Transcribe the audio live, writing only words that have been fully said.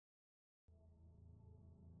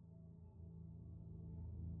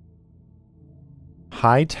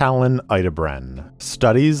High Talon Idebren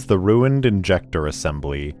studies the ruined injector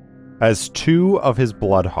assembly as two of his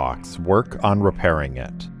Bloodhawks work on repairing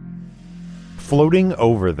it. Floating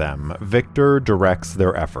over them, Victor directs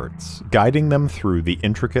their efforts, guiding them through the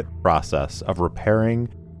intricate process of repairing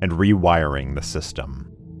and rewiring the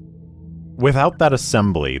system. Without that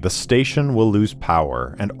assembly, the station will lose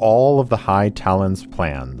power, and all of the High Talon's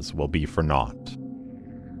plans will be for naught.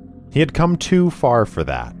 He had come too far for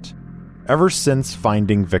that. Ever since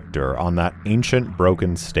finding Victor on that ancient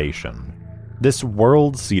broken station, this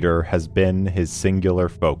World Seeder has been his singular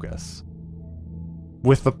focus.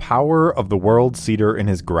 With the power of the World Seeder in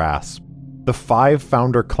his grasp, the 5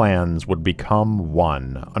 founder clans would become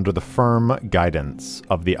one under the firm guidance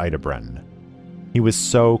of the Idebren. He was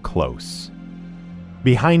so close.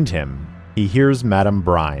 Behind him, he hears Madame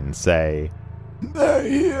Brine say, "They're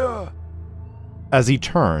here." As he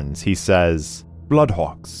turns, he says,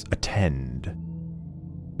 "Bloodhawks, attend."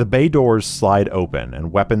 The bay doors slide open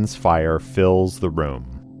and weapons fire fills the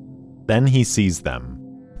room. Then he sees them.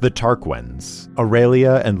 The Tarquins,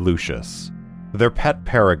 Aurelia and Lucius, their pet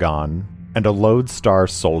Paragon, and a Lodestar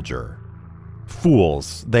soldier.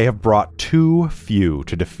 Fools, they have brought too few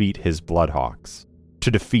to defeat his Bloodhawks,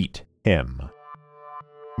 to defeat him.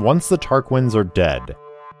 Once the Tarquins are dead,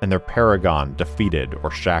 and their Paragon defeated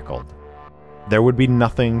or shackled, there would be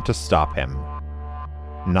nothing to stop him.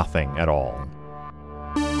 Nothing at all.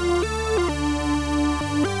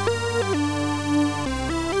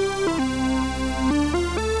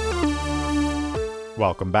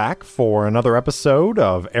 Welcome back for another episode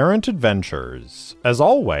of Errant Adventures. As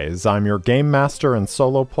always, I'm your game master and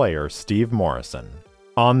solo player, Steve Morrison.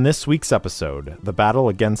 On this week's episode, the battle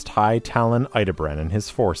against High Talon Idebren and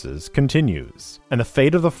his forces continues, and the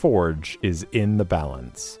fate of the Forge is in the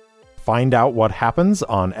balance. Find out what happens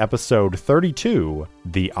on episode 32,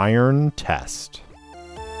 The Iron Test.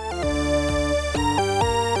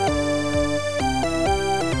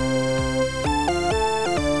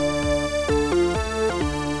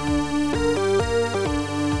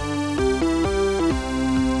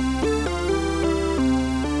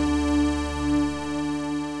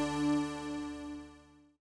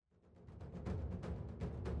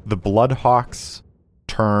 The Bloodhawks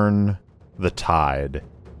turn the tide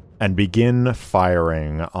and begin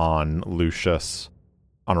firing on Lucius,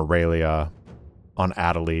 on Aurelia, on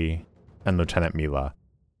Adelie, and Lieutenant Mila.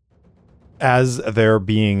 As they're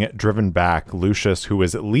being driven back, Lucius, who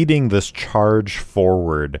is leading this charge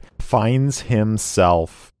forward, finds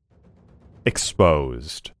himself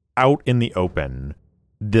exposed, out in the open.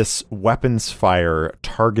 This weapons fire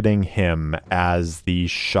targeting him as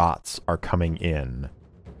these shots are coming in.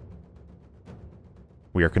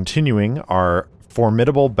 We are continuing our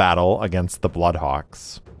formidable battle against the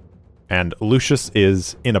Bloodhawks, and Lucius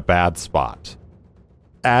is in a bad spot.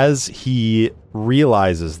 As he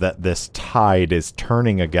realizes that this tide is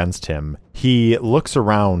turning against him, he looks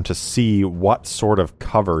around to see what sort of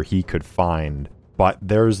cover he could find, but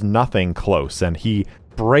there's nothing close, and he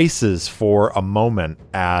braces for a moment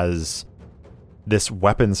as this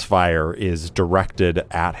weapons fire is directed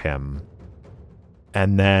at him.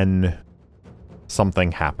 And then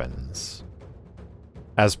something happens.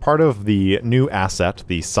 As part of the new asset,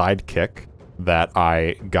 the Sidekick, that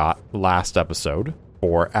I got last episode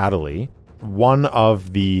for Adelie, one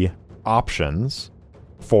of the options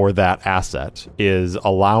for that asset is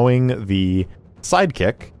allowing the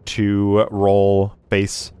Sidekick to roll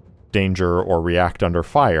face danger or react under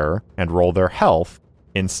fire and roll their health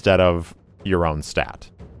instead of your own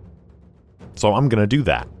stat. So I'm going to do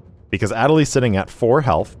that, because Adelie's sitting at 4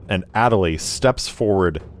 health, and Adelie steps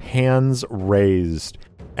forward, hands raised,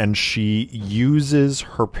 and she uses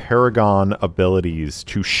her Paragon abilities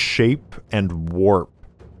to shape and warp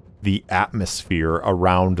the atmosphere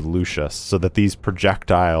around Lucius so that these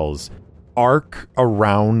projectiles arc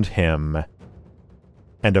around him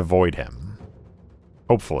and avoid him.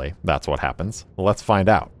 Hopefully, that's what happens. Let's find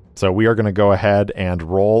out. So we are going to go ahead and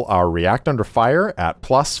roll our React Under Fire at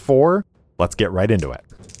 +4. Let's get right into it.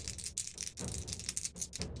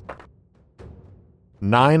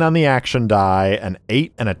 9 on the action die, an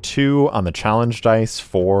 8 and a 2 on the challenge dice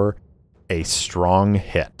for a strong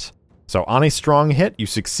hit. So on a strong hit, you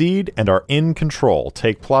succeed and are in control.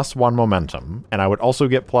 Take +1 momentum, and I would also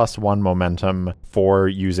get +1 momentum for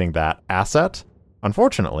using that asset.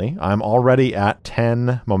 Unfortunately, I'm already at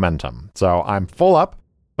 10 momentum, so I'm full up,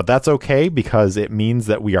 but that's okay because it means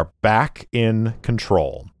that we are back in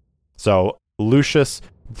control. So Lucius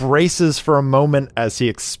braces for a moment as he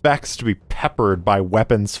expects to be peppered by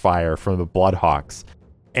weapons fire from the Bloodhawks,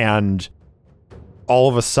 and all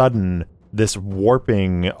of a sudden, this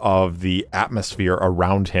warping of the atmosphere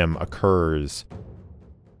around him occurs.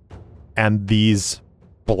 And these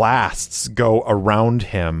blasts go around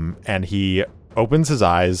him, and he opens his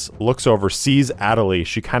eyes, looks over, sees Adelie.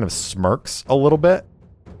 She kind of smirks a little bit.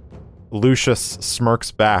 Lucius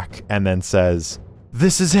smirks back and then says,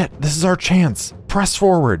 "This is it. This is our chance. Press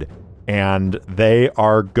forward." And they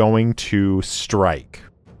are going to strike.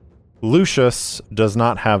 Lucius does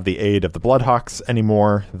not have the aid of the Bloodhawks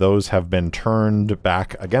anymore. Those have been turned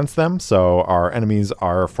back against them, so our enemies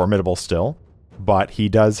are formidable still. But he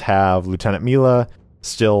does have Lieutenant Mila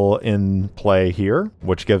still in play here,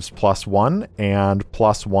 which gives +1 and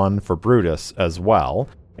 +1 for Brutus as well.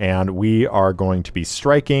 And we are going to be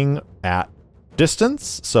striking at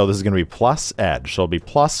distance, so this is going to be plus edge. So it'll be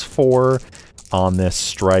 +4 on this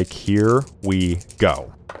strike. Here we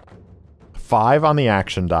go. 5 on the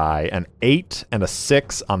action die, an 8 and a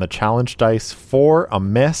 6 on the challenge dice for a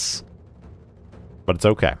miss. But it's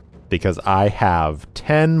okay, because I have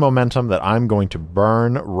 10 momentum that I'm going to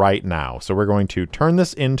burn right now. So we're going to turn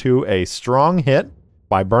this into a strong hit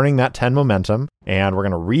by burning that 10 momentum, and we're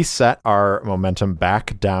going to reset our momentum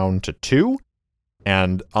back down to 2.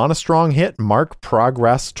 And on a strong hit, mark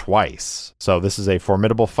progress twice. So this is a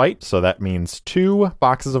formidable fight, so that means 2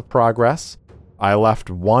 boxes of progress. I left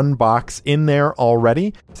 1 box in there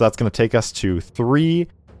already, so that's going to take us to 3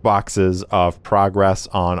 boxes of progress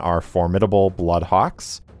on our formidable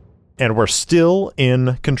Bloodhawks. And we're still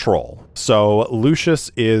in control. So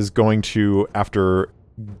Lucius is going to, after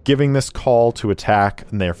giving this call to attack,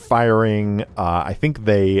 and they're firing, I think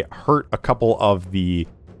they hurt a couple of the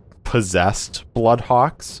possessed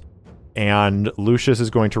Bloodhawks, and Lucius is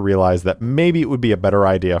going to realize that maybe it would be a better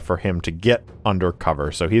idea for him to get under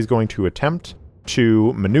cover. So he's going to attempt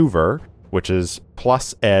to maneuver, which is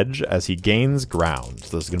plus edge as he gains ground.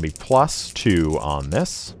 So this is going to be +2 on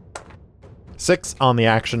this. 6 on the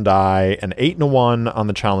action die, an 8 and a 1 on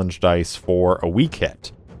the challenge dice for a weak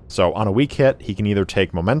hit. So on a weak hit, he can either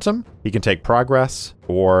take momentum, he can take progress,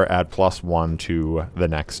 or add +1 to the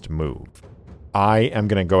next move. I am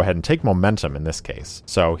going to go ahead and take momentum in this case.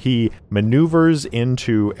 So he maneuvers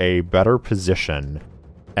into a better position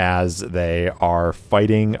as they are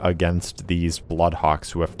fighting against these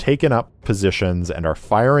Bloodhawks who have taken up positions and are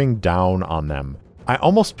firing down on them. I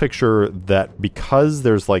almost picture that because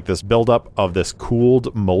there's like this buildup of this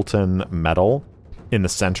cooled molten metal in the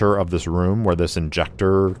center of this room where this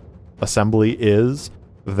injector assembly is,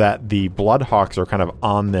 that the Bloodhawks are kind of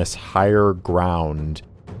on this higher ground,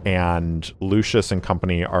 and Lucius and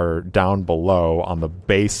company are down below on the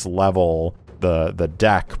base level, the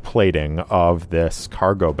deck plating of this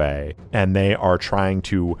cargo bay, and they are trying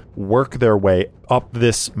to work their way up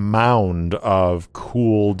this mound of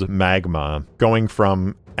cooled magma, going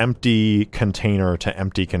from empty container to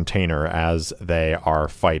empty container as they are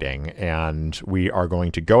fighting. And we are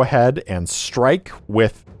going to go ahead and strike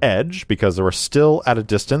with edge because we're still at a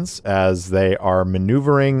distance as they are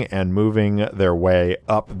maneuvering and moving their way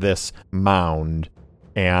up this mound.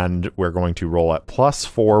 And we're going to roll at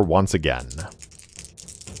 +4 once again.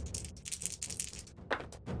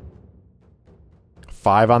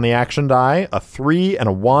 5 on the action die, a 3 and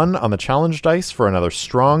a 1 on the challenge dice for another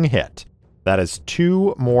strong hit. That is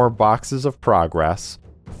 2 more boxes of progress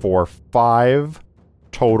for 5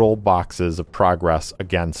 total boxes of progress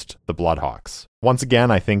against the Bloodhawks. Once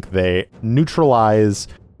again, I think they neutralize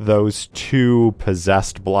those 2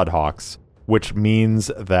 possessed Bloodhawks, which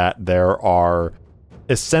means that there are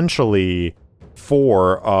essentially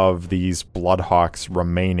 4 of these Bloodhawks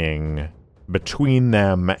remaining between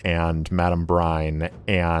them and Madame Brine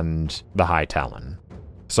and the High Talon.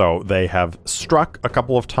 So they have struck a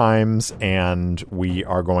couple of times, and we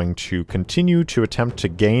are going to continue to attempt to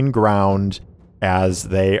gain ground as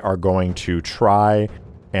they are going to try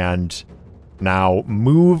and now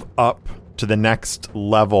move up to the next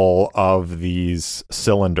level of these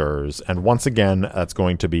cylinders. And once again, that's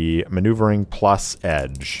going to be maneuvering plus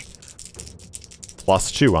edge.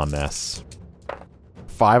 +2 on this.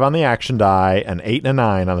 5 on the action die, an 8 and a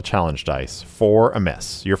 9 on the challenge dice for a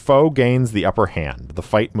miss. Your foe gains the upper hand. The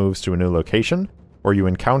fight moves to a new location, or you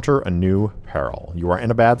encounter a new peril. You are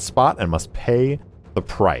in a bad spot and must pay the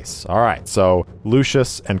price. All right, so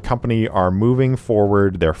Lucius and company are moving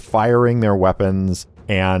forward. They're firing their weapons,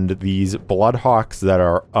 and these Bloodhawks that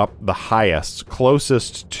are up the highest,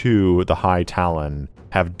 closest to the High Talon,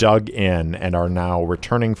 have dug in and are now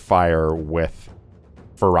returning fire with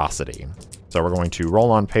ferocity. So we're going to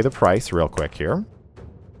roll on pay the price real quick here.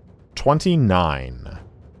 29.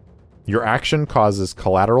 Your action causes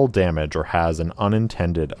collateral damage or has an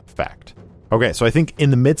unintended effect. Okay, so I think in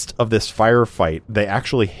the midst of this firefight, they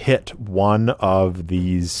actually hit one of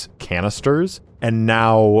these canisters. And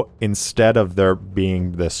now, instead of there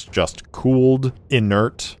being this just cooled,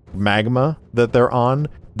 inert magma that they're on,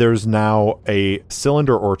 there's now a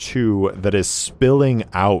cylinder or two that is spilling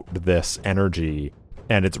out this energy.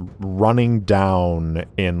 And it's running down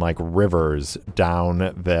in like rivers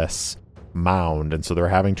down this mound. And so they're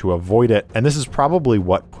having to avoid it. And this is probably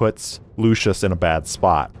what puts Lucius in a bad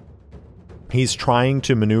spot. He's trying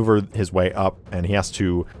to maneuver his way up, and he has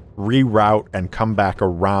to reroute and come back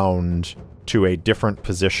around to a different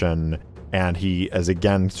position, and he is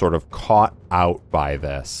again sort of caught out by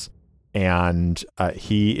this. And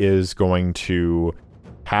he is going to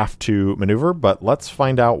have to maneuver, but let's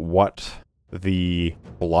find out what the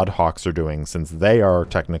Bloodhawks are doing, since they are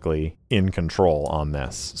technically in control on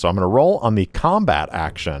this. So I'm going to roll on the combat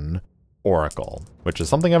action Oracle, which is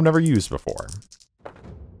something I've never used before.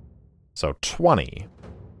 So 20.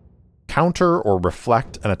 Counter or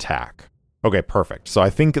reflect an attack. Okay, perfect. So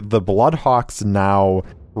I think the Bloodhawks, now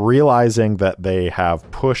realizing that they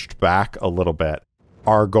have pushed back a little bit,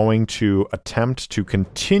 are going to attempt to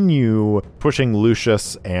continue pushing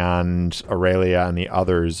Lucius and Aurelia and the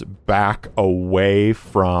others back away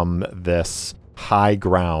from this high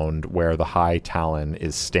ground where the High Talon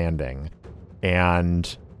is standing.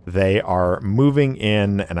 And they are moving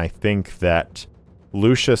in, and I think that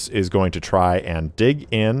Lucius is going to try and dig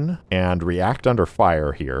in and react under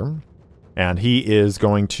fire here. And he is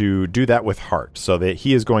going to do that with heart, so that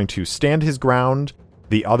he is going to stand his ground.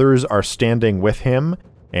 The others are standing with him,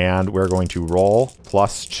 and we're going to roll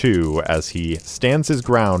 +2 as he stands his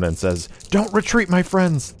ground and says, "Don't retreat, my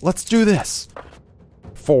friends. Let's do this."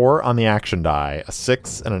 4 on the action die, a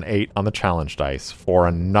 6 and an 8 on the challenge dice for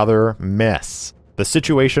another miss. The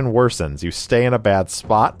situation worsens. You stay in a bad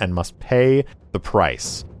spot and must pay the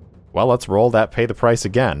price. Well, let's roll that pay the price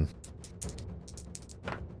again.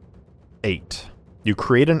 8. You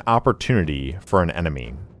create an opportunity for an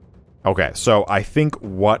enemy. Okay, so I think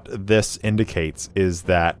what this indicates is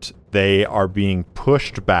that they are being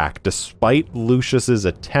pushed back. Despite Lucius's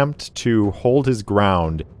attempt to hold his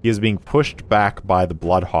ground, he is being pushed back by the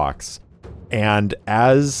Bloodhawks. And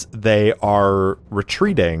as they are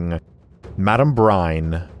retreating, Madame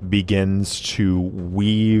Brine begins to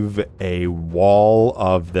weave a wall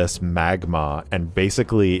of this magma and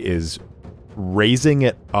basically is raising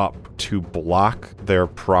it up to block their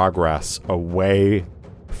progress away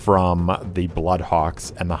from the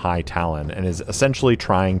Bloodhawks and the High Talon, and is essentially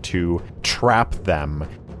trying to trap them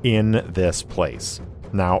in this place.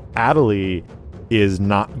 Now, Adelie is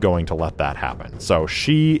not going to let that happen. So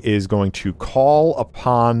she is going to call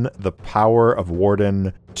upon the power of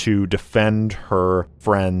Warden to defend her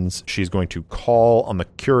friends. She's going to call on the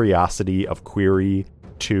curiosity of Query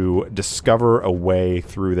to discover a way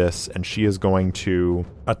through this, and she is going to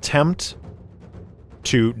attempt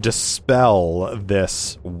to dispel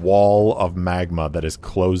this wall of magma that is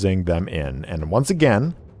closing them in. And once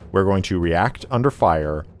again, we're going to react under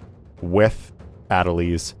fire with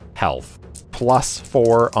Adelie's health.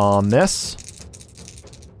 +4 on this.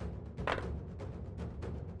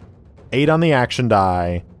 8 on the action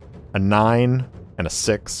die, a 9 and a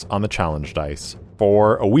 6 on the challenge dice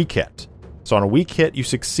for a weak hit. So on a weak hit, you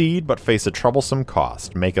succeed but face a troublesome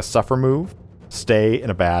cost. Make a suffer move, stay in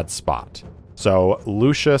a bad spot. So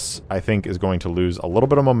Lucius, I think, is going to lose a little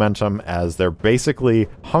bit of momentum as they're basically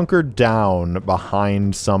hunkered down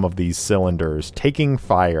behind some of these cylinders, taking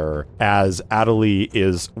fire as Adelie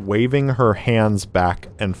is waving her hands back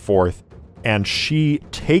and forth, and she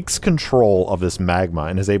takes control of this magma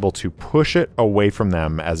and is able to push it away from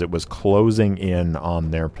them as it was closing in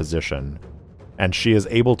on their position. And she is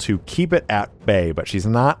able to keep it at bay, but she's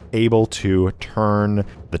not able to turn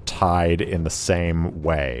the tide in the same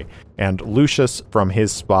way. And Lucius from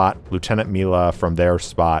his spot, Lieutenant Mila from their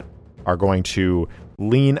spot, are going to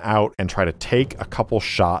lean out and try to take a couple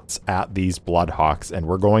shots at these Bloodhawks, and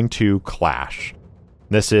we're going to clash.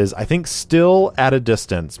 This is, I think, still at a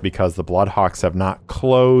distance because the Bloodhawks have not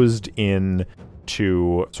closed in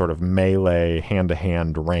to sort of melee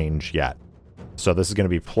hand-to-hand range yet. So this is going to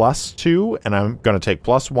be +2, and I'm going to take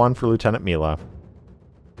 +1 for Lieutenant Mila.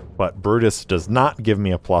 But Brutus does not give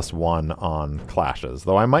me a +1 on clashes,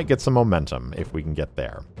 though I might get some momentum if we can get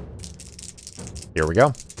there. Here we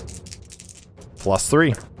go.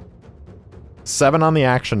 +3. 7 on the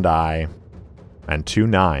action die, and 2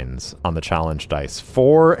 9s on the challenge dice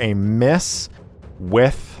for a miss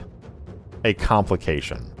with a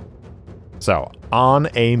complication. So, on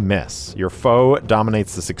a miss, your foe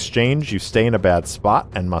dominates this exchange, you stay in a bad spot,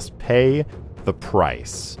 and must pay the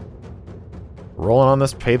price. Rolling on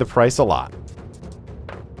this, pay the price a lot.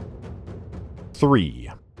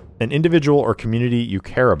 3. An individual or community you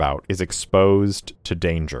care about is exposed to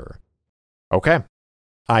danger. Okay.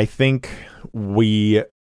 I think we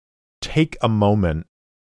take a moment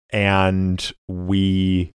and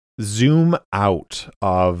we zoom out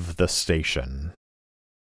of the station.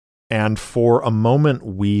 And for a moment,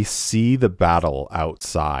 we see the battle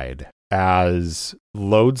outside as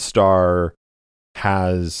Lodestar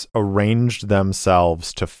has arranged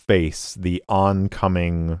themselves to face the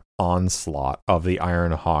oncoming onslaught of the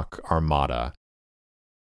Ironhawk Armada.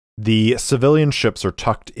 The civilian ships are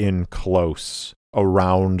tucked in close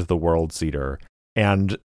around the World's Eater,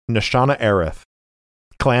 and Nashana Aerith,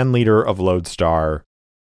 clan leader of Lodestar,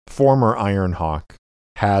 former Ironhawk,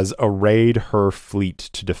 has arrayed her fleet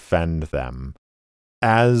to defend them.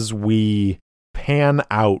 As we pan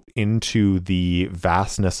out into the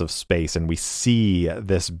vastness of space and we see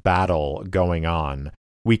this battle going on,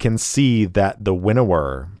 we can see that the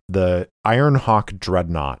Winnower, the Ironhawk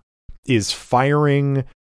Dreadnought, is firing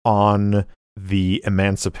on the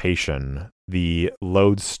Emancipation, the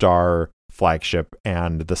Lodestar flagship,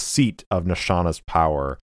 and the seat of Nashana's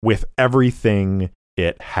power with everything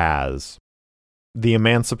it has. The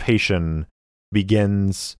Emancipation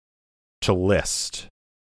begins to list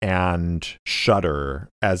and shudder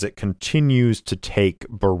as it continues to take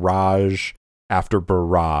barrage after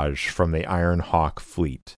barrage from the Ironhawk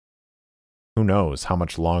fleet. Who knows how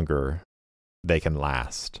much longer they can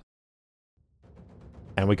last.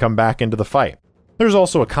 And we come back into the fight. There's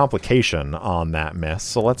also a complication on that miss,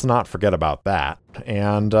 so let's not forget about that.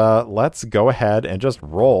 And let's go ahead and just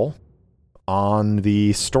roll on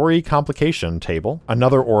the story complication table.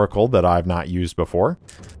 Another oracle that I've not used before.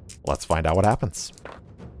 Let's find out what happens.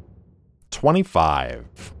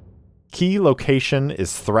 25. Key location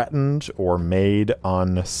is threatened or made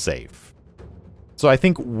unsafe. So I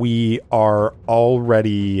think we are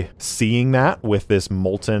already seeing that with this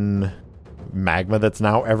molten magma that's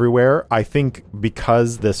now everywhere. I think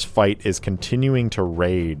because this fight is continuing to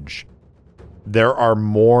rage, there are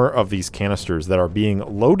more of these canisters that are being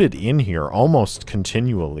loaded in here almost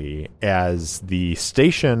continually as the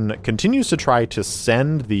station continues to try to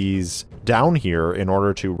send these down here in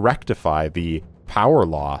order to rectify the power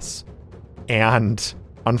loss. And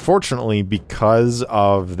unfortunately, because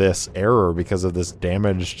of this error, because of this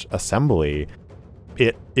damaged assembly,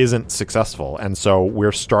 it isn't successful. And so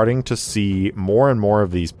we're starting to see more and more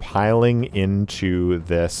of these piling into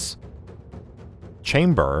this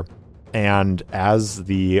chamber. And as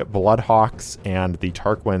the Bloodhawks and the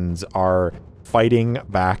Tarquins are fighting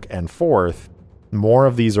back and forth, more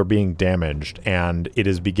of these are being damaged, and it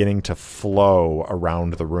is beginning to flow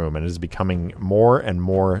around the room, and it is becoming more and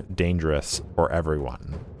more dangerous for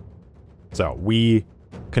everyone. So we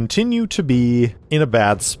continue to be in a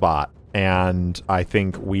bad spot, and I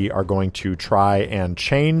think we are going to try and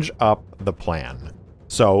change up the plan.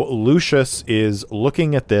 So Lucius is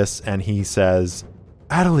looking at this, and he says,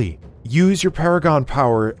 Adelie, use your Paragon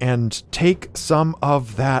power and take some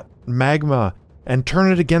of that magma and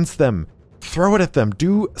turn it against them. Throw it at them.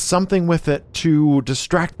 Do something with it to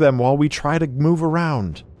distract them while we try to move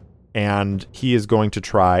around. And he is going to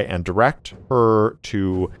try and direct her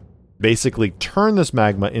to basically turn this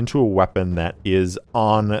magma into a weapon that is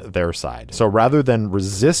on their side. So rather than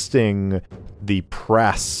resisting the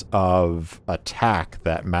press of attack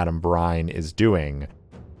that Madame Brine is doing,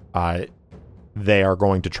 they are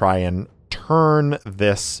going to try and turn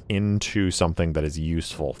this into something that is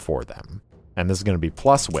useful for them. And this is going to be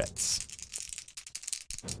plus wits.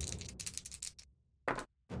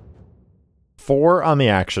 4 on the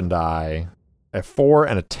action die, a 4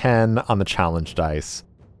 and a 10 on the challenge dice,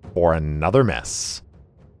 for another miss.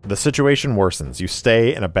 The situation worsens. You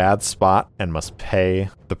stay in a bad spot and must pay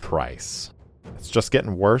the price. It's just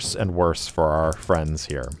getting worse and worse for our friends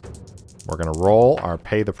here. We're going to roll our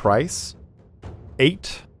pay the price.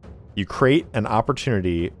 8. You create an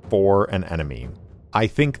opportunity for an enemy. I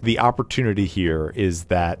think the opportunity here is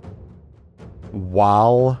that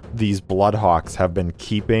while these Bloodhawks have been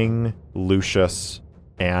keeping Lucius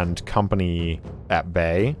and company at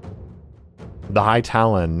bay, the High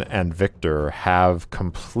Talon and Victor have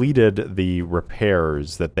completed the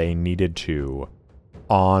repairs that they needed to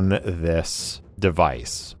on this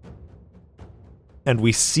device. And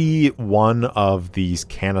we see one of these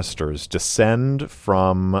canisters descend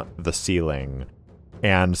from the ceiling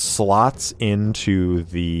and slots into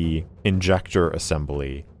the injector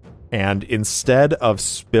assembly. And instead of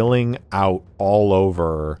spilling out all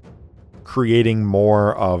over, creating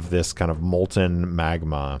more of this kind of molten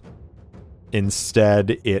magma,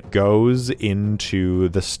 instead it goes into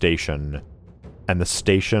the station, and the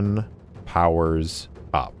station powers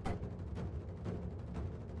up.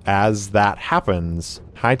 as that happens,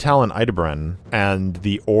 Hightalon Idebren and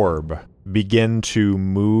the orb begin to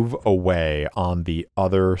move away on the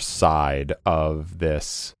other side of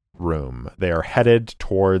this room. They are headed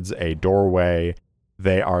towards a doorway.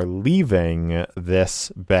 They are leaving this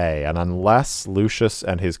bay, and unless Lucius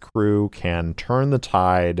and his crew can turn the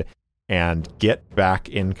tide and get back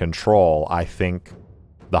in control, I think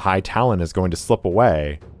the Hightalon is going to slip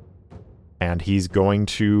away, and he's going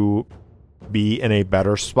to be in a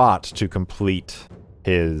better spot to complete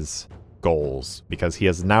his goals, because he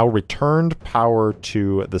has now returned power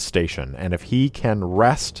to the station. And if he can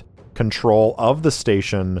wrest control of the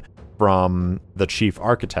station from the chief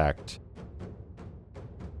architect,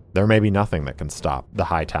 there may be nothing that can stop the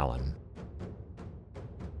Hightalon.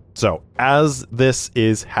 So, as this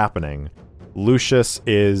is happening, Lucius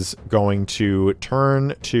is going to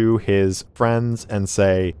turn to his friends and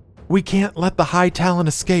say, "We can't let the Hightalon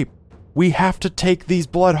escape. We have to take these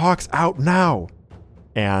Bloodhawks out now."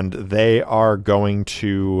 And they are going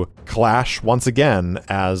to clash once again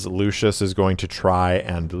as Lucius is going to try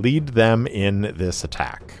and lead them in this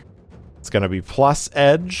attack. It's going to be plus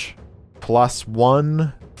edge,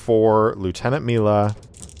 +1 for Lieutenant Mila.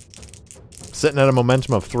 Sitting at a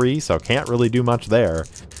momentum of 3, so can't really do much there.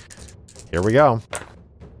 Here we go.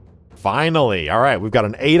 Finally. All right, we've got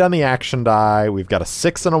an 8 on the action die. We've got a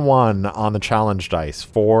 6 and a 1 on the challenge dice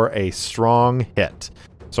for a strong hit.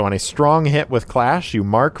 So on a strong hit with Clash, you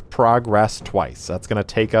mark progress twice. That's going to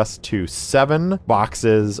take us to 7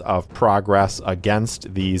 boxes of progress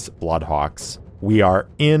against these Bloodhawks. We are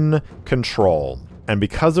in control. And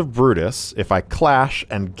because of Brutus, if I Clash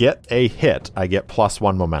and get a hit, I get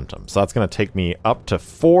 +1 momentum. So that's going to take me up to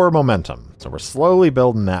 4 momentum. So we're slowly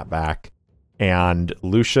building that back. And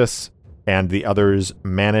Lucius and the others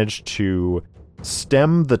manage to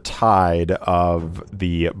stem the tide of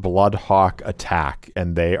the Bloodhawk attack,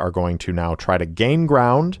 and they are going to now try to gain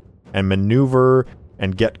ground and maneuver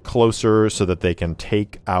and get closer so that they can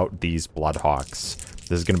take out these Bloodhawks.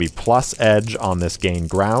 This is going to be plus edge on this gain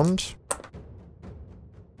ground.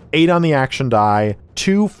 8 on the action die,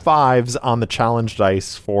 2 5s on the challenge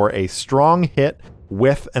dice for a strong hit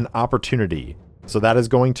with an opportunity. So that is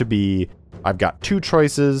going to be, I've got 2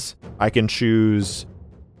 choices. I can choose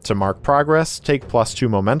to mark progress, take +2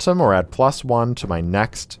 momentum, or add +1 to my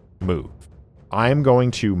next move. I am going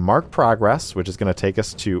to mark progress, which is going to take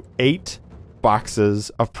us to 8 boxes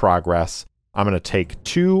of progress. I'm going to take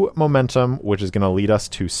 2 momentum, which is going to lead us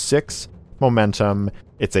to 6 momentum.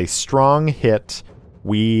 It's a strong hit.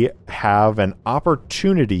 We have an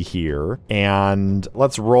opportunity here, and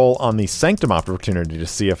let's roll on the Sanctum opportunity to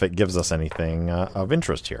see if it gives us anything of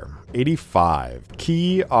interest here. 85.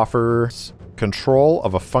 Key offers control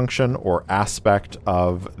of a function or aspect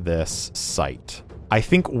of this site. I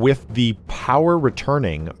think with the power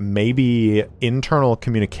returning, maybe internal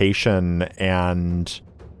communication and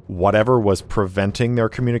whatever was preventing their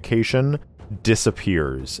communication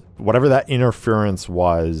disappears. Whatever that interference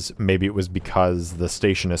was, maybe it was because the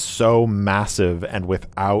station is so massive, and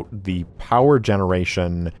without the power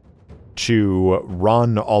generation to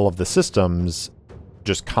run all of the systems,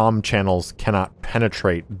 just comm channels cannot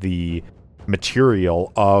penetrate the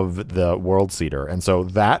material of the World Seeder. And so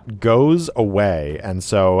that goes away. And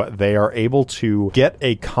so they are able to get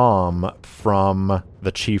a comm from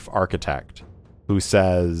the chief architect who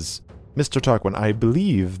says, "Mr. Tarquin, I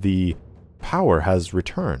believe the power has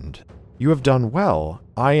returned. You have done well.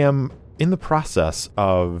 I am in the process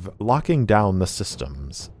of locking down the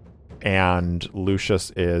systems." And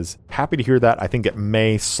Lucius is happy to hear that. I think it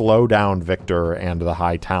may slow down Victor and the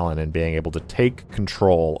Hightalon in being able to take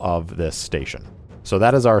control of this station. So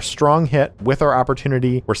that is our strong hit with our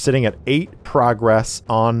opportunity. We're sitting at 8 progress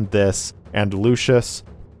on this, and Lucius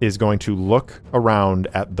is going to look around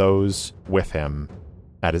at those with him,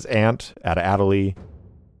 at his aunt, at Adelie,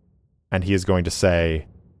 and he is going to say,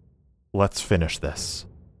 "Let's finish this."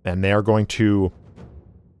 And they are going to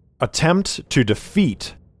attempt to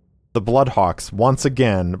defeat the Bloodhawks once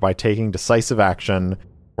again by taking decisive action.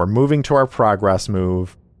 We're moving to our progress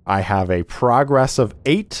move. I have a progress of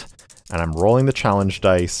 8, and I'm rolling the challenge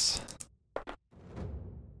dice.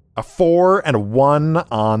 A 4 and a 1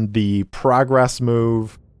 on the progress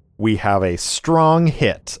move. We have a strong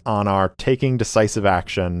hit on our taking decisive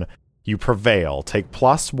action. You prevail. Take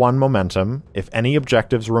 +1 momentum. If any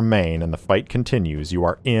objectives remain and the fight continues, you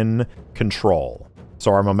are in control.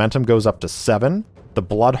 So our momentum goes up to 7. The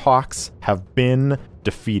Bloodhawks have been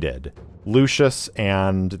defeated. Lucius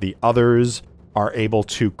and the others are able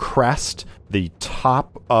to crest the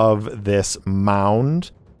top of this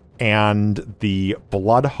mound, and the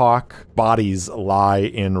Bloodhawk bodies lie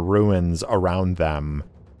in ruins around them.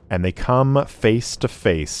 and they come face to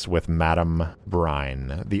face with Madame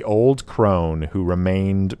Brine, the old crone who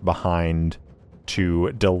remained behind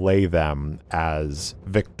to delay them as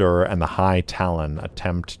Victor and the High Talon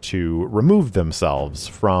attempt to remove themselves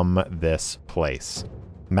from this place.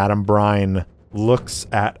 Madame Brine looks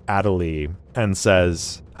at Adelie and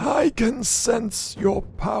says, I can sense your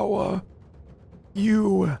power.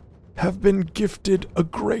 You have been gifted a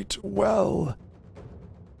great well,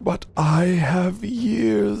 but I have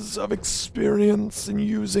years of experience in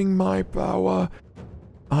using my power.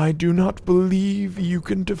 I do not believe you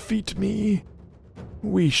can defeat me.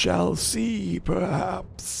 We shall see,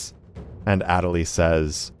 perhaps. And Adelie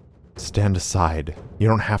says, stand aside. You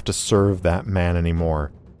don't have to serve that man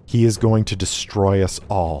anymore. He is going to destroy us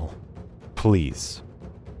all. Please,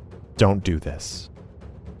 don't do this.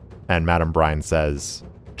 And Madame Brine says,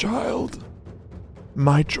 Child,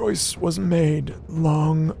 my choice was made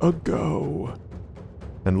long ago.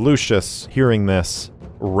 And Lucius, hearing this,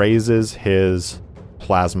 raises his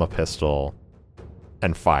plasma pistol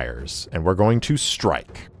and fires. And we're going to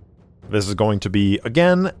strike. This is going to be,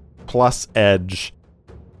 again, plus edge,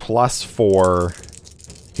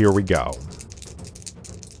 +4. Here we go.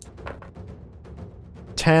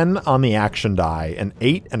 10 on the action die, an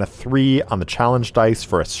 8 and a 3 on the challenge dice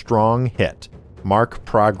for a strong hit. Mark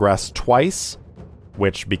progress twice,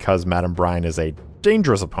 which, because Madame Brine is a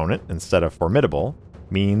dangerous opponent instead of formidable,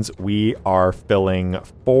 means we are filling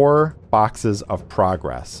 4 boxes of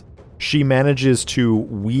progress. She manages to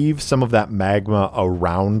weave some of that magma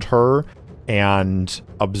around her and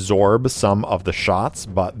absorb some of the shots,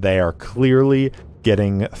 but they are clearly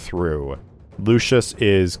getting through. Lucius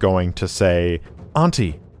is going to say,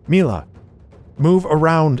 Auntie, Mila, move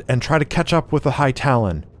around and try to catch up with the High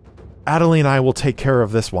Talon. Adelie and I will take care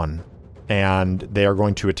of this one. And they are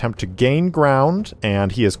going to attempt to gain ground,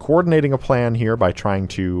 and he is coordinating a plan here by trying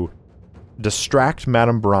to distract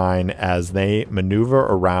Madame Brine as they maneuver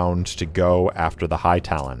around to go after the High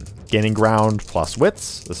Talon. Gaining ground plus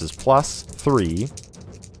wits. This is +3.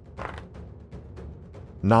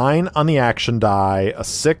 9 on the action die, a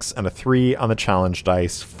 6 and a 3 on the challenge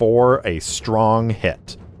dice for a strong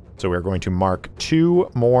hit. So we're going to mark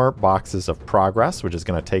 2 more boxes of progress, which is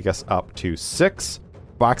going to take us up to 6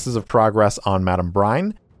 boxes of progress on Madame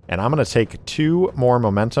Brine. And I'm going to take 2 more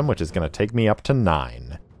momentum, which is going to take me up to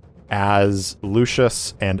 9. As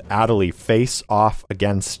Lucius and Adelie face off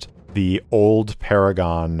against the old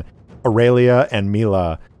Paragon, Aurelia and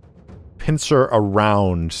Mila pincer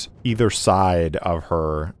around either side of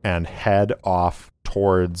her and head off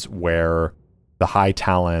towards where the High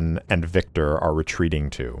Talon and Victor are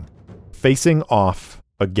retreating to. Facing off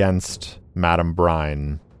against Madame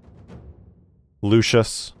Brine,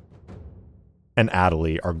 Lucius and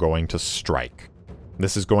Adelie are going to strike.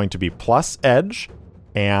 This is going to be plus edge,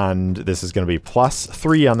 and this is going to be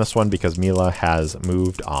 +3 on this one because Mila has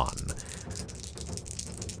moved on.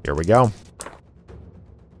 Here we go.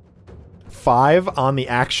 5 on the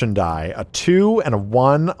action die, a 2 and a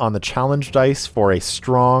 1 on the challenge dice for a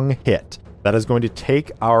strong hit. That is going to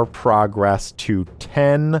take our progress to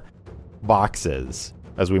 10 boxes.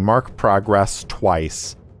 As we mark progress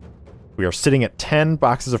twice, we are sitting at 10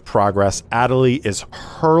 boxes of progress. Adelie is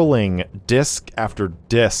hurling disc after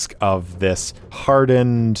disc of this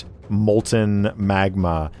hardened, molten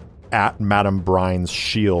magma at Madame Brine's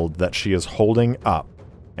shield that she is holding up.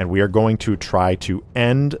 And we are going to try to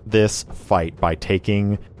end this fight by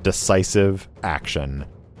taking decisive action.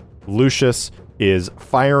 Lucius is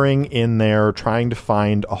firing in there, trying to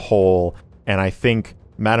find a hole, and I think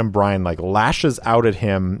Madame Brine lashes out at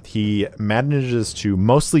him. He manages to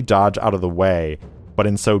mostly dodge out of the way, but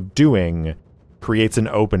in so doing, creates an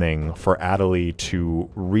opening for Adelie to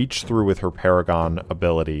reach through with her Paragon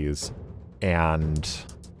abilities, and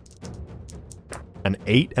an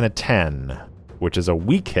 8 and a 10, which is a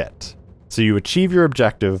weak hit. So you achieve your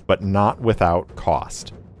objective, but not without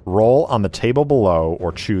cost. Roll on the table below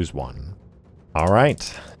or choose one. All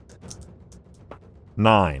right.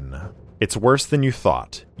 9. It's worse than you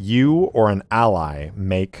thought. You or an ally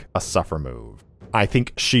make a suffer move. I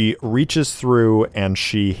think she reaches through and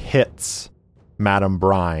she hits Madame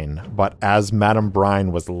Brine, but as Madame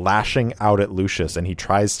Brine was lashing out at Lucius and he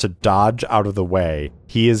tries to dodge out of the way,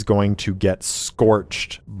 he is going to get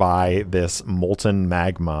scorched by this molten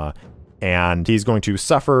magma, and he's going to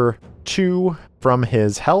suffer 2 from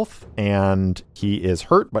his health, and he is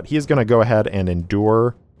hurt, but he is going to go ahead and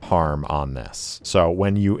endure harm on this. So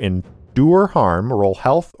when you endure harm, roll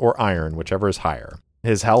health or iron, whichever is higher.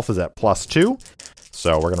 His health is at +2,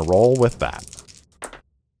 so we're going to roll with that.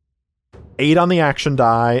 8 on the action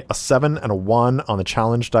die, a 7 and a 1 on the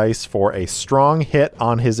challenge dice for a strong hit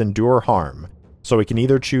on his endure harm. So he can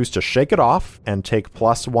either choose to shake it off and take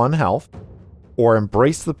 +1 health, or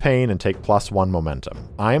embrace the pain and take +1 momentum.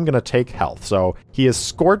 I am going to take health. So he is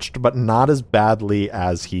scorched, but not as badly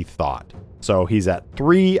as he thought. So he's at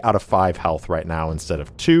 3 out of 5 health right now instead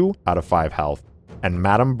of 2 out of 5 health. And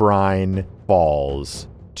Madame Brine falls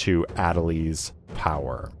to Adelie's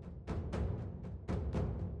power.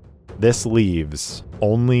 This leaves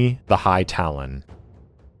only the High Talon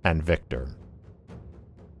and Victor.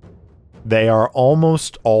 They are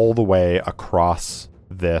almost all the way across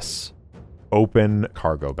this open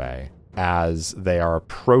cargo bay as they are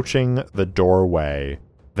approaching the doorway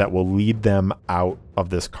that will lead them out of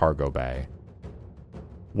this cargo bay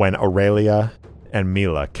when Aurelia and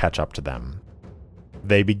Mila catch up to them.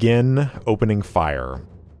 They begin opening fire.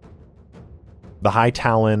 The High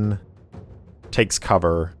Talon takes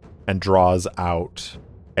cover and draws out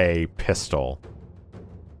a pistol.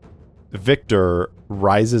 Victor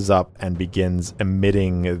rises up and begins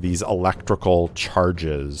emitting these electrical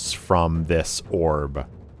charges from this orb.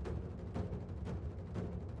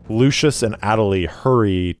 Lucius and Adelie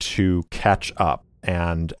hurry to catch up,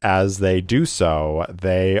 and as they do so,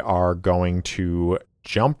 they are going to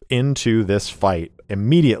jump into this fight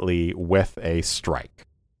immediately with a strike.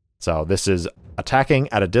 So this is attacking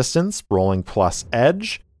at a distance, rolling plus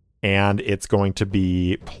edge, and it's going to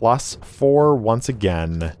be +4 once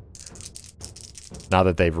again now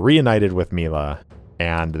that they've reunited with Mila,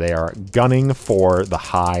 and they are gunning for the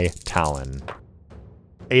High Talon.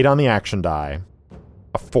 8 on the action die,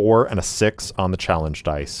 a 4 and a 6 on the challenge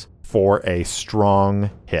dice for a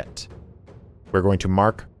strong hit. We're going to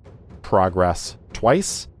mark progress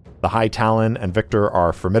twice. The High Talon and Victor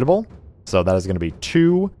are formidable, so that is going to be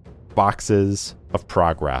 2 boxes of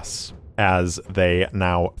progress as they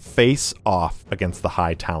now face off against the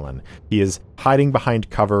High Talon. He is hiding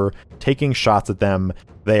behind cover, taking shots at them.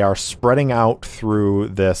 They are spreading out through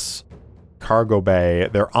this cargo bay.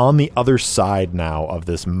 They're on the other side now of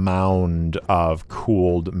this mound of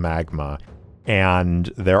cooled magma,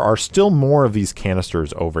 and there are still more of these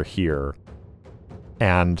canisters over here.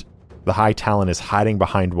 And the High Talon is hiding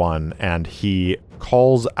behind one, and he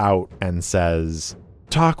calls out and says,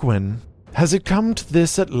 "Tarquin, has it come to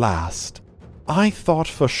this at last? I thought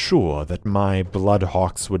for sure that my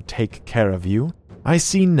Bloodhawks would take care of you. I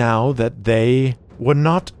see now that they were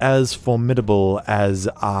not as formidable as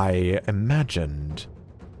I imagined.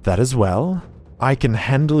 That is well. I can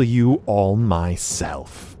handle you all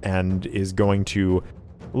myself," and is going to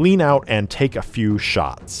lean out and take a few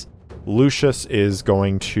shots. Lucius is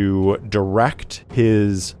going to direct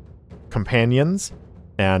his companions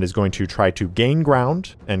and is going to try to gain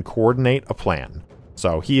ground and coordinate a plan.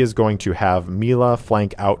 So he is going to have Mila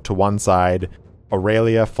flank out to one side,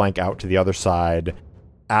 Aurelia flank out to the other side.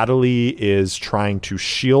 Adelie is trying to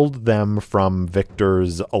shield them from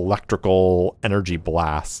Victor's electrical energy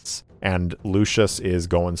blasts, and Lucius is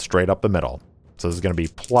going straight up the middle. So this is going to be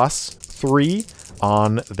 +3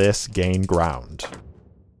 on this gain ground.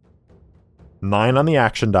 9 on the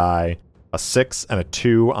action die, a 6 and a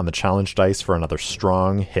 2 on the challenge dice for another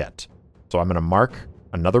strong hit. So I'm going to mark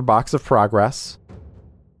another box of progress,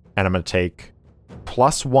 and I'm going to take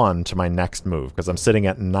 +1 to my next move, because I'm sitting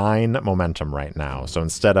at 9 momentum right now. So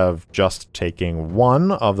instead of just taking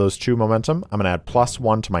 1 of those 2 momentum, I'm going to add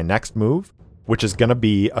 +1 to my next move, which is going to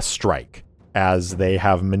be a strike, as they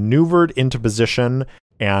have maneuvered into position,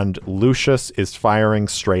 and Lucius is firing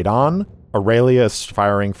straight on. Aurelia is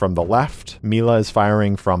firing from the left, Mila is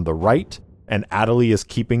firing from the right, and Adelie is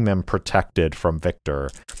keeping them protected from Victor.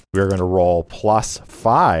 We're going to roll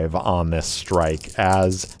 +5 on this strike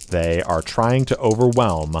as they are trying to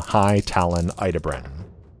overwhelm High Talon Idebrin.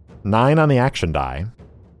 9 on the action die,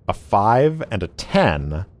 a 5 and a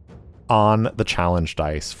 10 on the challenge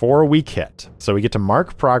dice for a weak hit. So we get to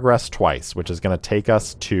mark progress twice, which is going to take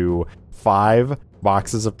us to 5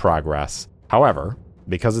 boxes of progress. However,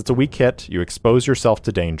 because it's a weak hit, you expose yourself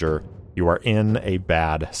to danger, you are in a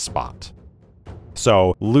bad spot.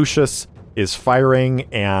 So Lucius is firing,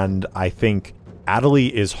 and I think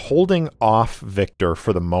Adelie is holding off Victor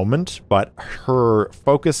for the moment, but her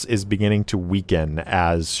focus is beginning to weaken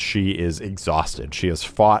as she is exhausted. She has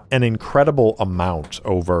fought an incredible amount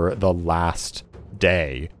over the last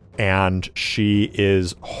day, and she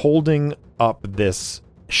is holding up this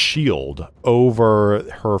shield over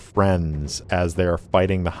her friends as they're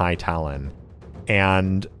fighting the High Talon.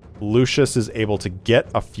 And Lucius is able to get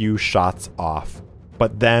a few shots off,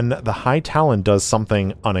 but then the High Talon does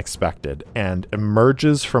something unexpected and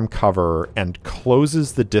emerges from cover and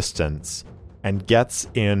closes the distance and gets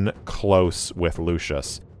in close with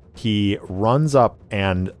Lucius. He runs up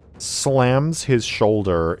and slams his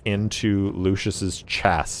shoulder into Lucius's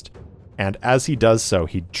chest, and as he does so,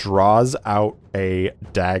 he draws out a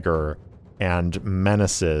dagger and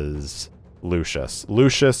menaces Lucius.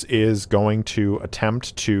 Lucius is going to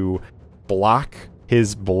attempt to block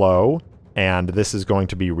his blow, and this is going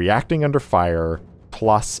to be reacting under fire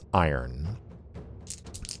plus iron.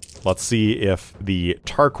 Let's see if the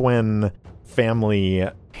Tarquin family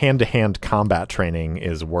hand-to-hand combat training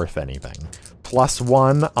is worth anything.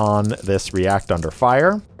 +1 on this react under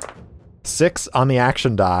fire. 6 on the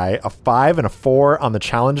action die, a 5 and a 4 on the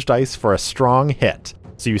challenge dice for a strong hit.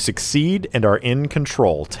 So you succeed and are in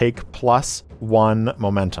control. Take +1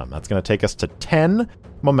 momentum. That's going to take us to 10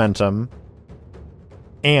 momentum,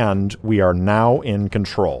 and we are now in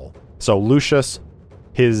control. So Lucius,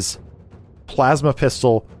 his plasma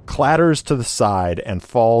pistol clatters to the side and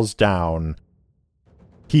falls down.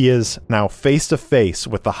 He is now face to face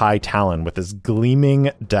with the High Talon with his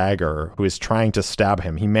gleaming dagger who is trying to stab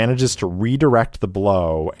him. He manages to redirect the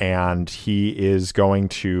blow, and he is going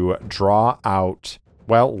to draw out...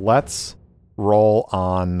 Well, let's roll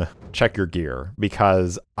on check your gear,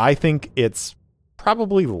 because I think it's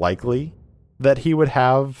probably likely that he would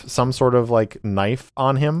have some sort of like knife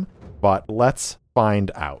on him, but let's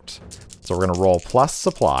find out. So we're going to roll plus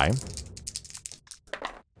supply.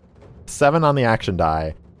 7 on the action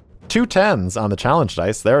die. 2 10s on the challenge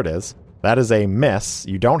dice. There it is. That is a miss.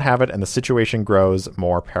 You don't have it, and the situation grows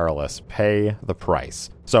more perilous. Pay the price.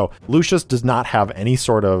 So Lucius does not have any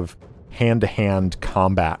sort of hand-to-hand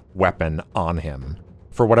combat weapon on him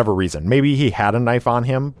for whatever reason. Maybe he had a knife on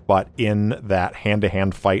him, but in that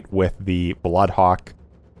hand-to-hand fight with the Bloodhawk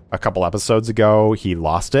a couple episodes ago, he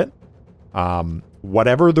lost it.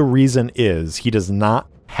 Whatever the reason is, he does not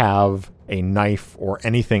have a knife or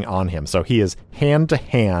anything on him. So he is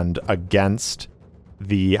hand-to-hand against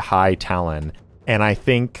the High Talon. And I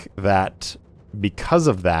think that because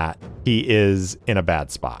of that, he is in a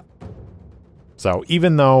bad spot. So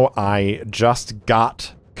even though I just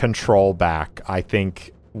got control back, I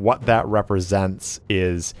think what that represents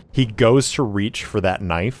is he goes to reach for that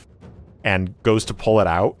knife and goes to pull it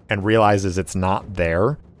out and realizes it's not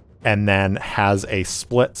there, and then has a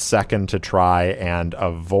split second to try and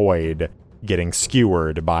avoid getting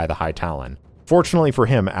skewered by the High Talon. Fortunately for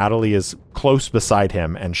him, Adelie is close beside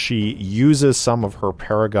him, and she uses some of her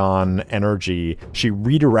Paragon energy. She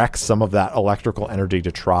redirects some of that electrical energy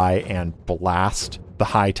to try and blast the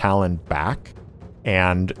High Talon back.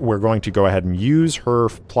 And we're going to go ahead and use her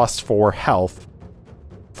 +4 health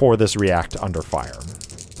for this react under fire.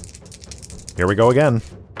 Here we go again.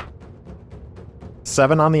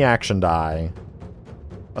 7 on the action die,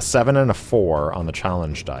 a 7 and a 4 on the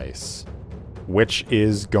challenge dice, which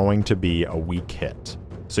is going to be a weak hit.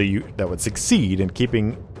 So that would succeed in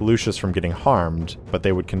keeping Lucius from getting harmed, but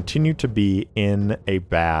they would continue to be in a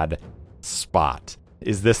bad spot.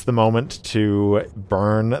 Is this the moment to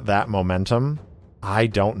burn that momentum? I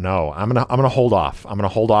don't know. I'm gonna hold off. I'm gonna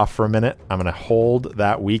hold off for a minute. I'm gonna hold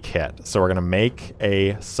that weak hit. So we're gonna make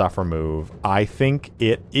a suffer move. I think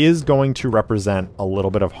it is going to represent a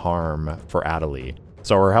little bit of harm for Adelie.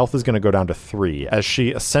 So her health is going to go down to 3 as she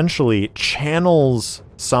essentially channels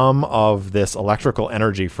some of this electrical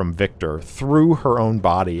energy from Victor through her own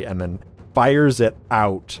body and then fires it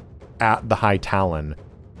out at the High Talon,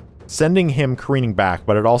 sending him careening back,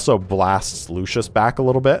 but it also blasts Lucius back a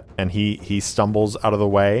little bit, and he stumbles out of the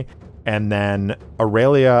way. And then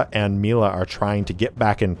Aurelia and Mila are trying to get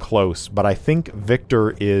back in close, but I think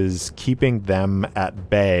Victor is keeping them at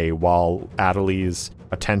bay while Adelie's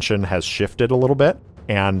attention has shifted a little bit.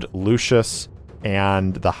 And Lucius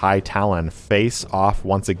and the High Talon face off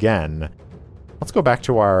once again. Let's go back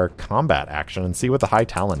to our combat action and see what the High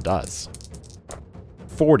Talon does.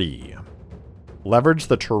 40. Leverage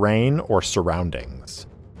the terrain or surroundings.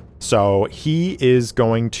 So he is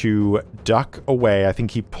going to duck away. I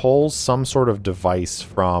think he pulls some sort of device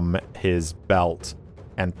from his belt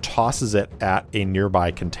and tosses it at a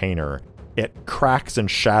nearby container. It cracks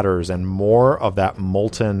and shatters, and more of that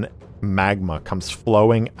molten magma comes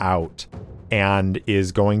flowing out and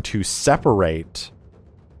is going to separate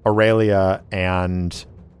Aurelia and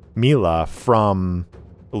Mila from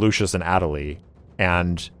Lucius and Adelie.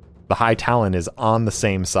 And the High Talon is on the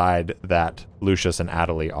same side that Lucius and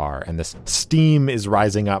Adelie are. And this steam is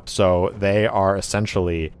rising up, so they are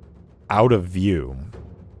essentially out of view.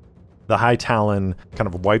 The High Talon kind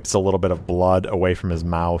of wipes a little bit of blood away from his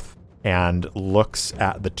mouth and looks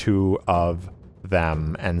at the two of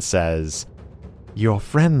them and says, "Your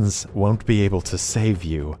friends won't be able to save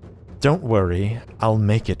you, Don't worry, I'll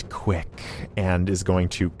make it quick, and is going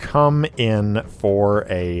to come in for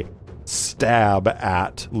a stab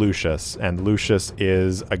at Lucius, and Lucius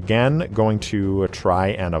is again going to try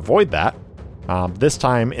and avoid that. This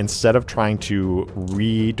time, instead of trying to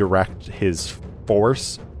redirect his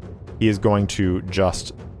force, he is going to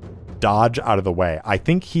just dodge out of the way. I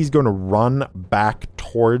think he's going to run back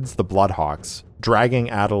towards the Bloodhawks, dragging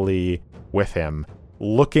Adelie with him,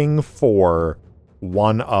 looking for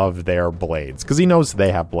one of their blades, because he knows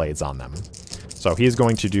they have blades on them. So he's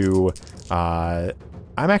going to do...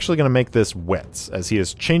 I'm actually going to make this wits, as he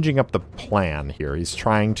is changing up the plan here. He's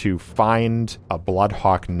trying to find a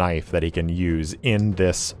Bloodhawk knife that he can use in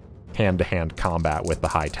this hand-to-hand combat with the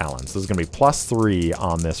High Talons. This is going to be +3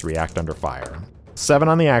 on this React Under Fire. 7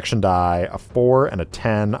 on the action die, a 4 and a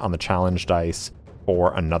 10 on the challenge dice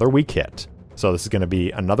for another weak hit. So this is going to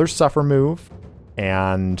be another suffer move,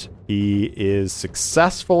 and he is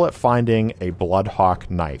successful at finding a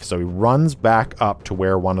Bloodhawk knife. So he runs back up to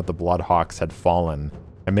where one of the Bloodhawks had fallen,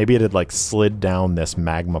 and maybe it had like slid down this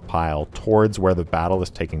magma pile towards where the battle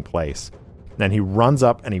is taking place. Then he runs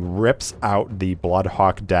up and he rips out the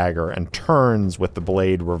Bloodhawk dagger and turns with the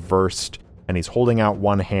blade reversed, and he's holding out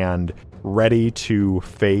one hand ready to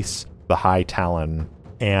face the High Talon,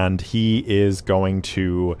 and he is going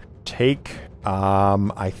to take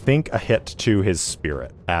I think a hit to his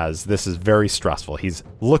spirit, as this is very stressful. He's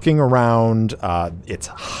looking around. It's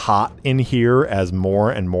hot in here as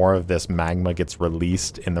more and more of this magma gets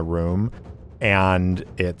released in the room, and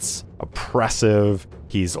it's oppressive.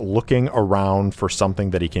 He's looking around for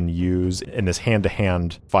something that he can use in this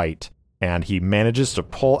hand-to-hand fight, and he manages to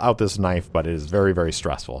pull out this knife, but it is very, very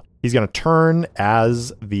stressful. He's going to turn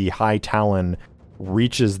as the High Talon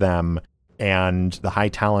reaches them, and the High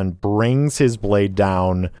Talon brings his blade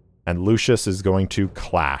down, and Lucius is going to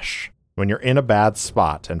clash. When you're in a bad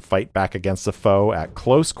spot and fight back against a foe at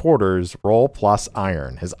close quarters, roll plus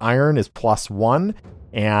iron. His iron is +1,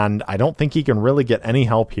 and I don't think he can really get any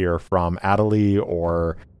help here from Adelie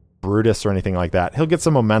or Brutus or anything like that. He'll get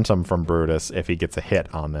some momentum from Brutus if he gets a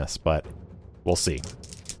hit on this, but we'll see.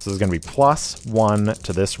 So this is going to be +1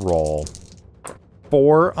 to this roll.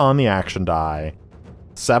 4 on the action die.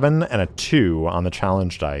 7 and a 2 on the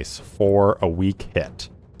challenge dice for a weak hit.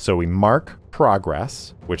 So we mark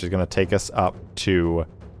progress, which is going to take us up to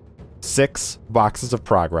 6 boxes of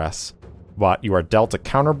progress, but you are dealt a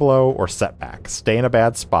counterblow or setback. Stay in a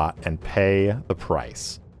bad spot and pay the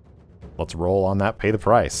price. Let's roll on that, pay the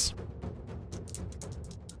price.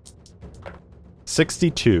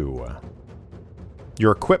 62.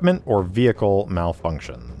 Your equipment or vehicle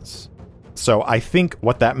malfunctions. So I think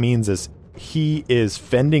what that means is he is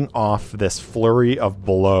fending off this flurry of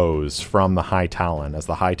blows from the High Talon as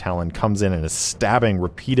the High Talon comes in and is stabbing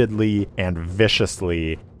repeatedly and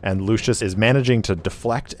viciously, and Lucius is managing to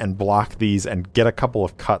deflect and block these and get a couple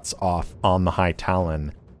of cuts off on the High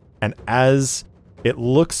Talon. And as it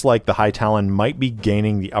looks like the High Talon might be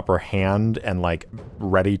gaining the upper hand and like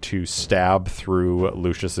ready to stab through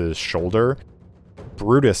Lucius's shoulder,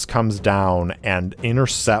 Brutus comes down and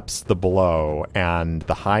intercepts the blow, and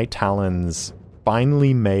the High Talon's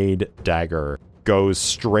finely made dagger goes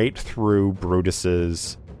straight through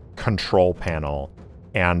Brutus's control panel,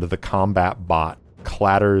 and the combat bot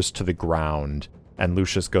clatters to the ground, and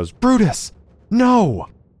Lucius goes, "Brutus, no!"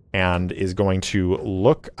 and is going to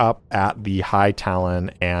look up at the High Talon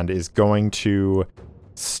and is going to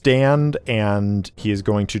stand, and he is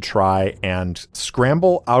going to try and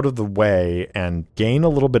scramble out of the way and gain a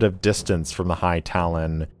little bit of distance from the High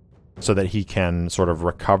Talon so that he can sort of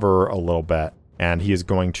recover a little bit. And he is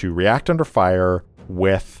going to react under fire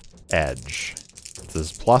with edge. This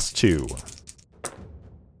is +2.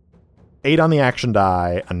 8 on the action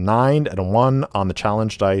die, a 9 and a 1 on the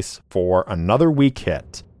challenge dice for another weak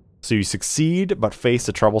hit. So you succeed, but face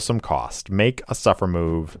a troublesome cost. Make a suffer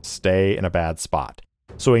move, stay in a bad spot.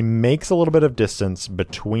 So he makes a little bit of distance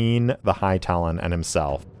between the High Talon and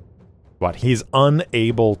himself, but he's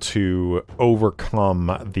unable to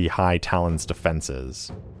overcome the High Talon's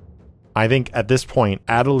defenses. I think at this point,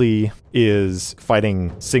 Adelie is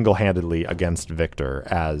fighting single-handedly against Victor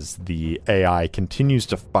as the AI continues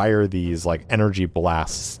to fire these like energy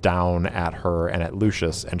blasts down at her and at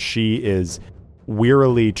Lucius, and she is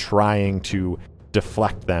wearily trying to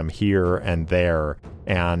deflect them here and there,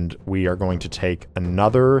 and we are going to take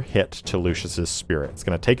another hit to Lucius's spirit. It's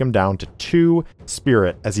going to take him down to 2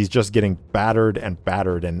 spirit as he's just getting battered,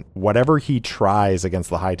 and whatever he tries against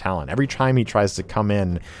the High Talon, every time he tries to come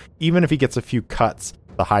in, even if he gets a few cuts,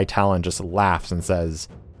 the High Talon just laughs and says,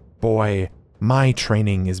 "Boy, my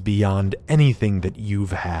training is beyond anything that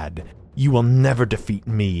you've had. You will never defeat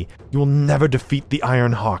me. You will never defeat the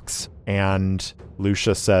Ironhawks. And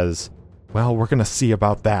Lucius says, well, we're going to see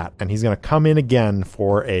about that. And he's going to come in again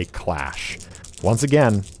for a clash. Once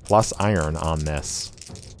again, plus iron on this.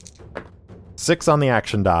 6 on the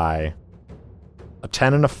action die. A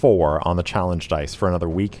 10 and a 4 on the challenge dice for another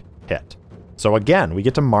weak hit. So again, we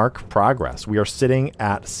get to mark progress. We are sitting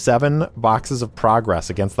at 7 boxes of progress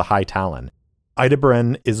against the High Talon.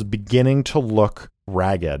 Idebren is beginning to look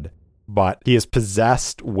ragged, but he is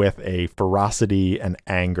possessed with a ferocity and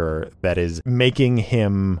anger that is making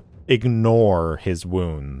him ignore his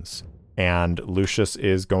wounds. And Lucius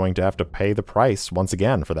is going to have to pay the price once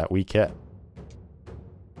again for that weak hit.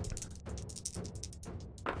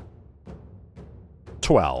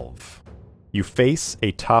 12. You face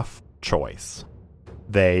a tough choice.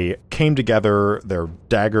 They came together, their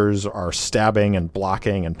daggers are stabbing and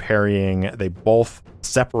blocking and parrying. They both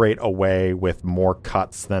separate away with more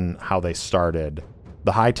cuts than how they started.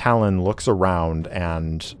 The High Talon looks around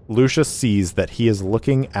and Lucius sees that he is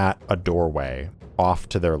looking at a doorway off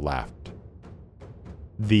to their left.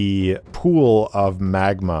 The pool of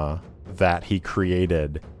magma that he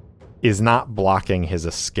created is not blocking his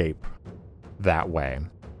escape that way.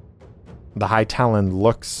 The High Talon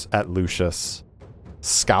looks at Lucius,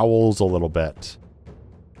 scowls a little bit,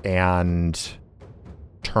 and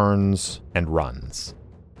turns and runs.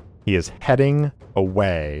 He is heading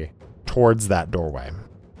away towards that doorway.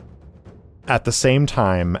 At the same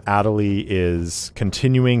time, Adelie is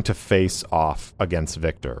continuing to face off against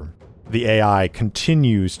Victor. The AI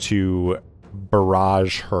continues to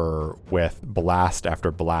barrage her with blast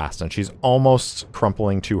after blast, and she's almost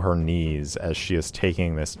crumpling to her knees as she is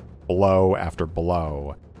taking this blow after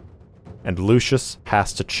blow. And Lucius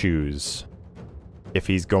has to choose if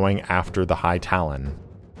he's going after the High Talon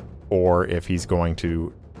or if he's going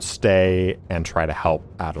to stay and try to help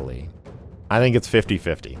Adelie. I think it's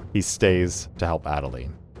 50-50. He stays to help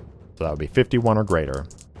Adelie. So that would be 51 or greater.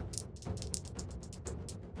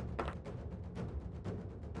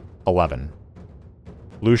 11.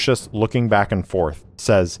 Lucius, looking back and forth,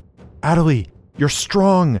 says, Adelie, you're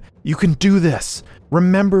strong. You can do this.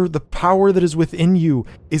 Remember, the power that is within you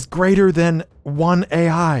is greater than one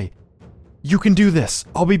AI. You can do this.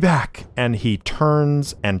 I'll be back. And he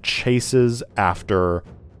turns and chases after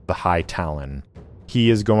the High Talon. He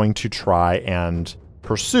is going to try and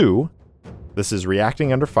pursue. This is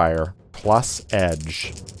reacting under fire, plus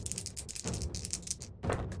edge.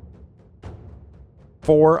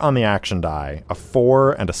 4 on the action die, a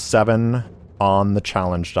 4 and a 7 on the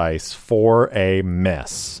challenge dice for a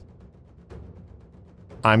miss.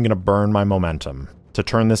 I'm going to burn my momentum to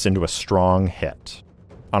turn this into a strong hit.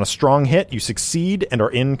 On a strong hit, you succeed and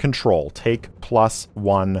are in control. Take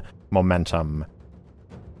 +1 momentum.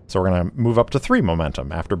 So we're going to move up to 3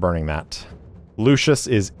 momentum after burning that. Lucius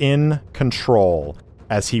is in control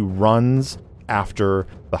as he runs after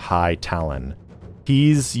the High Talon.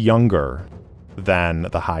 He's younger than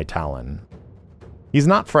the High Talon. He's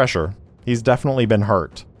not fresher. He's definitely been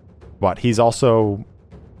hurt. But he's also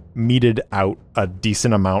meted out a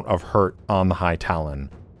decent amount of hurt on the High Talon.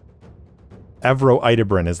 Evro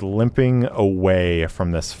Idebren is limping away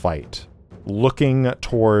from this fight, looking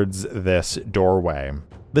towards this doorway.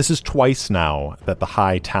 This is twice now that the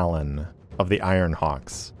High Talon of the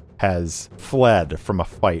Ironhawks has fled from a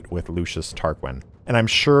fight with Lucius Tarquin. And I'm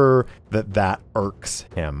sure that that irks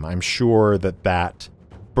him. I'm sure that that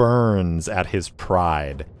burns at his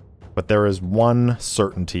pride. But there is one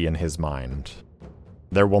certainty in his mind.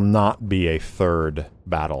 There will not be a third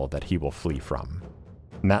battle that he will flee from.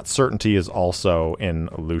 And that certainty is also in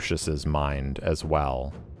Lucius's mind as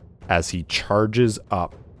well, as he charges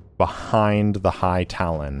up behind the High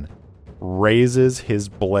Talon, raises his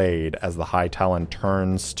blade as the High Talon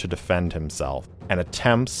turns to defend himself, and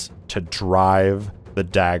attempts to drive the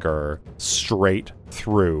dagger straight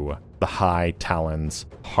through the High Talon's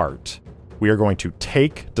heart. We are going to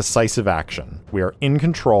take decisive action. We are in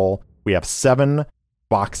control. We have 7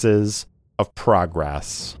 boxes of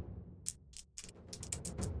progress.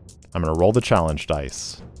 I'm going to roll the challenge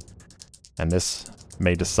dice, and this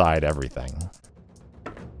may decide everything.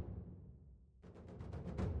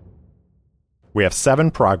 We have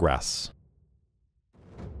 7 progress.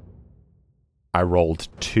 I rolled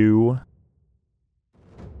 2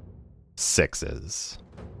 6s.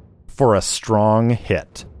 For a strong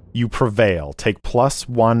hit, you prevail. Take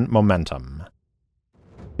 +1 momentum.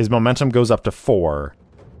 His momentum goes up to 4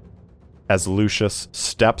 as Lucius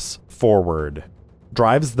steps forward,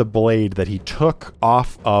 drives the blade that he took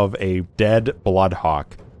off of a dead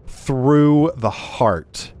Bloodhawk through the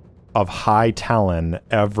heart of High Talon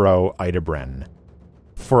Evro Idebren.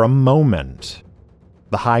 For a moment,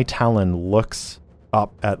 the High Talon looks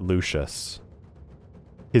up at Lucius,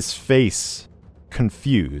 his face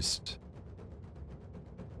confused.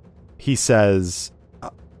 He says,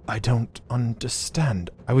 I don't understand.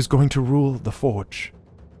 I was going to rule the Forge.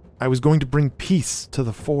 I was going to bring peace to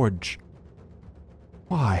the Forge.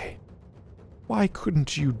 Why? Why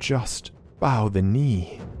couldn't you just bow the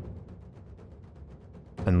knee?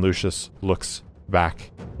 And Lucius looks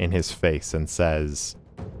back in his face and says,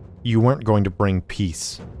 You weren't going to bring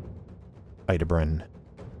peace, Idebrin.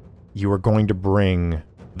 You were going to bring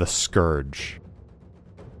the Scourge.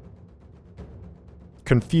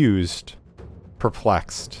 Confused,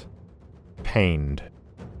 perplexed, pained,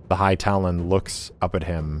 the High Talon looks up at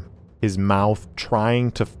him, his mouth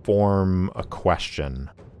trying to form a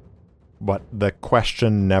question. But the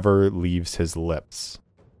question never leaves his lips,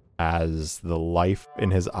 as the life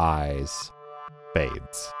in his eyes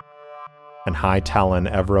fades. And High Talon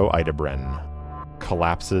Evro Idebrin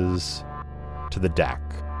collapses to the deck,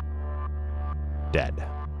 dead.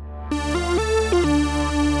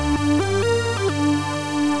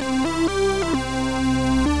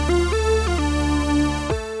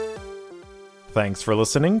 Thanks for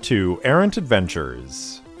listening to Errant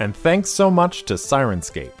Adventures, and thanks so much to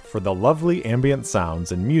Syrinscape for the lovely ambient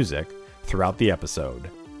sounds and music throughout the episode.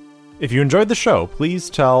 If you enjoyed the show, please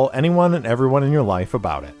tell anyone and everyone in your life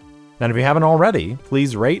about it. And if you haven't already,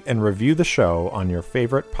 please rate and review the show on your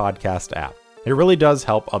favorite podcast app. It really does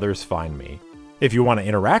help others find me. If you want to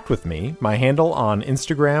interact with me, my handle on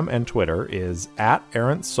Instagram and Twitter is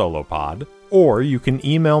 @ErrantSoloPod, or you can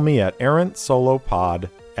email me at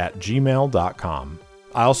errantsolopod@gmail.com.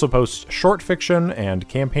 I also post short fiction and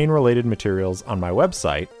campaign-related materials on my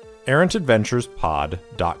website,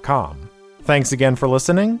 errantadventurespod.com. Thanks again for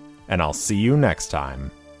listening, and I'll see you next time.